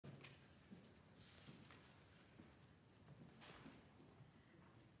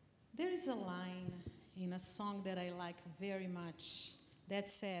There is a line in a song that I like very much that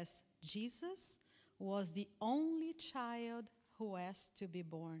says, Jesus was the only child who asked to be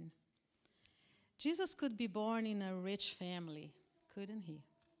born. Jesus could be born in a rich family, couldn't he?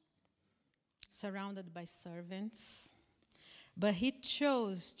 Surrounded by servants. But he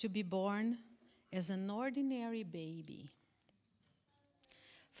chose to be born as an ordinary baby.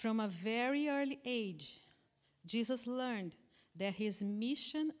 From a very early age, Jesus learned that his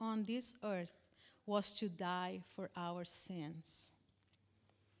mission on this earth was to die for our sins.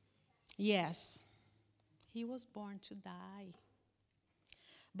 Yes, he was born to die.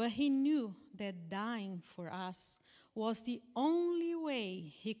 But he knew that dying for us was the only way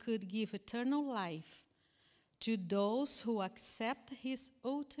he could give eternal life to those who accept his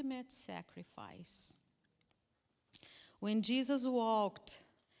ultimate sacrifice. When Jesus walked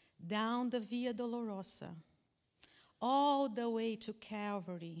down the Via Dolorosa, all the way to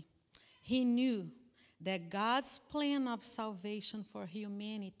Calvary, he knew that God's plan of salvation for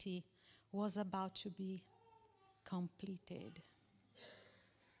humanity was about to be completed.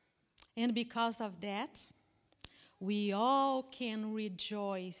 And because of that, we all can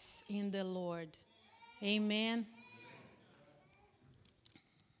rejoice in the Lord. Amen.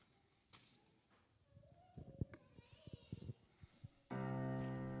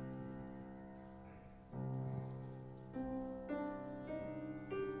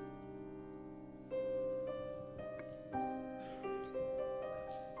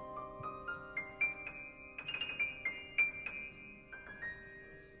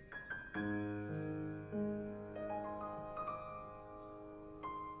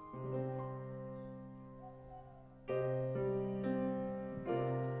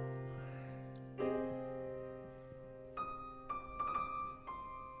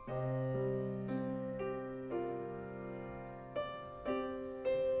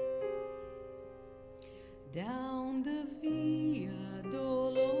 Down the Via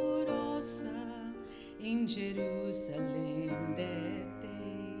Dolorosa in Jerusalem that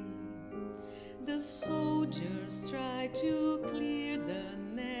day, the soldiers tried to clear the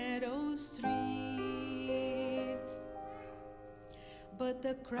narrow street, but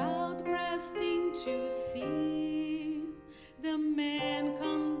the crowd pressed in to see the man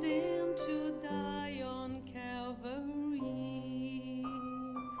condemned to die on Calvary.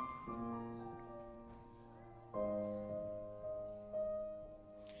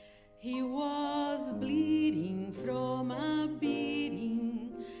 He was bleeding from a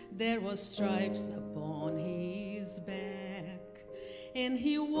beating. There were stripes upon his back, and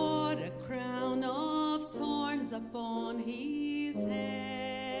he wore a crown of thorns upon his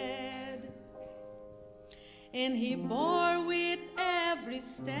head. And he bore with every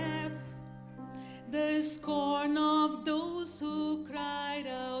step the scorn of those who cried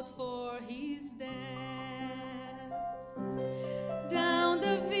out for his death. Down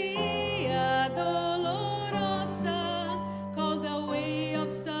the Via Dolorosa, called the way of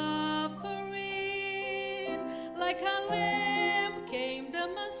suffering, like a lamb came the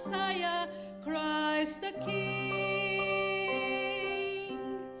Messiah, Christ the King.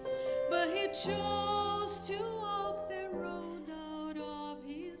 But he chose to walk the road out of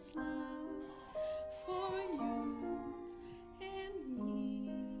his love for you and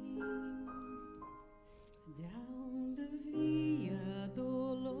me. Down the Via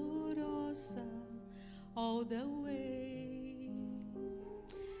Dolorosa, all the way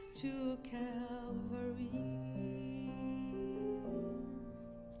to Calvary.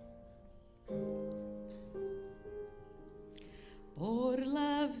 Por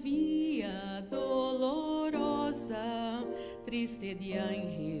la Via Dolorosa, triste día en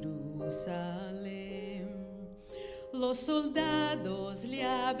Jerusalén, los soldados le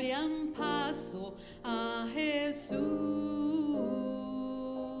abrían paso a Jesús,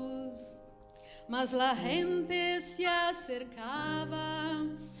 mas la gente se acercaba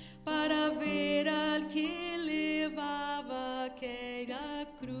para ver al que llevaba aquella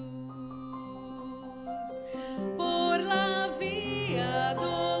cruz. Por la Via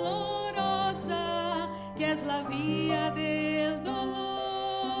Dolorosa, que es la vía del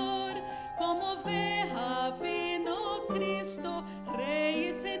dolor, como oveja vino Cristo, Rey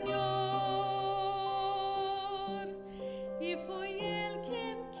y Señor. Y fue Él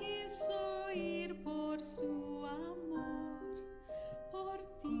quien quiso ir por su amor, por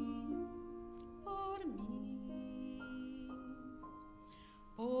ti, por mí.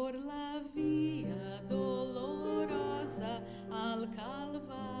 Por la Via Dolorosa al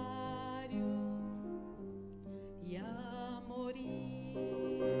Calvario y a morir.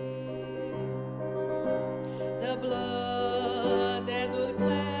 The blood that would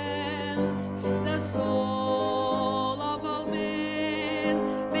cleanse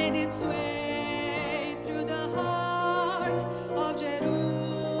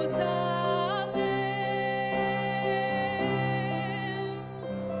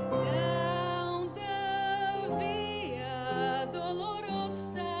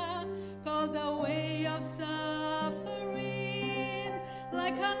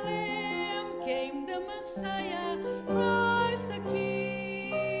like a lamb came the Messiah, Christ the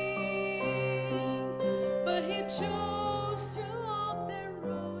King. But he chose to walk the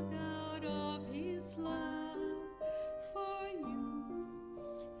road out of his love for you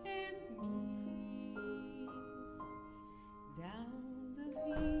and me. Down the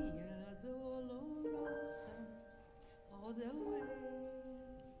Via Dolorosa, all the way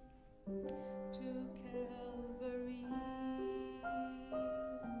to Calvary.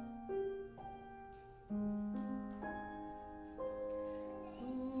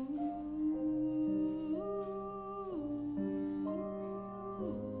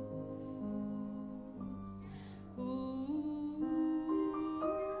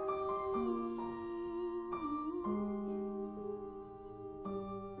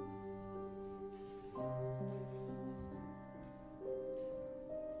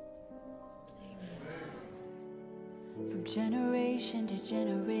 From generation to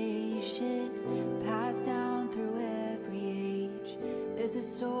generation, passed down through every age, there's a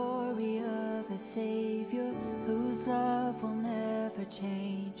story of a Savior whose love will never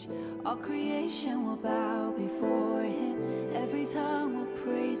change. All creation will bow before him, every tongue will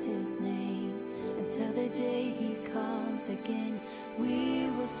praise his name. Until the day he comes again, we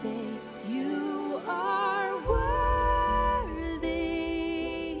will say, you are worthy.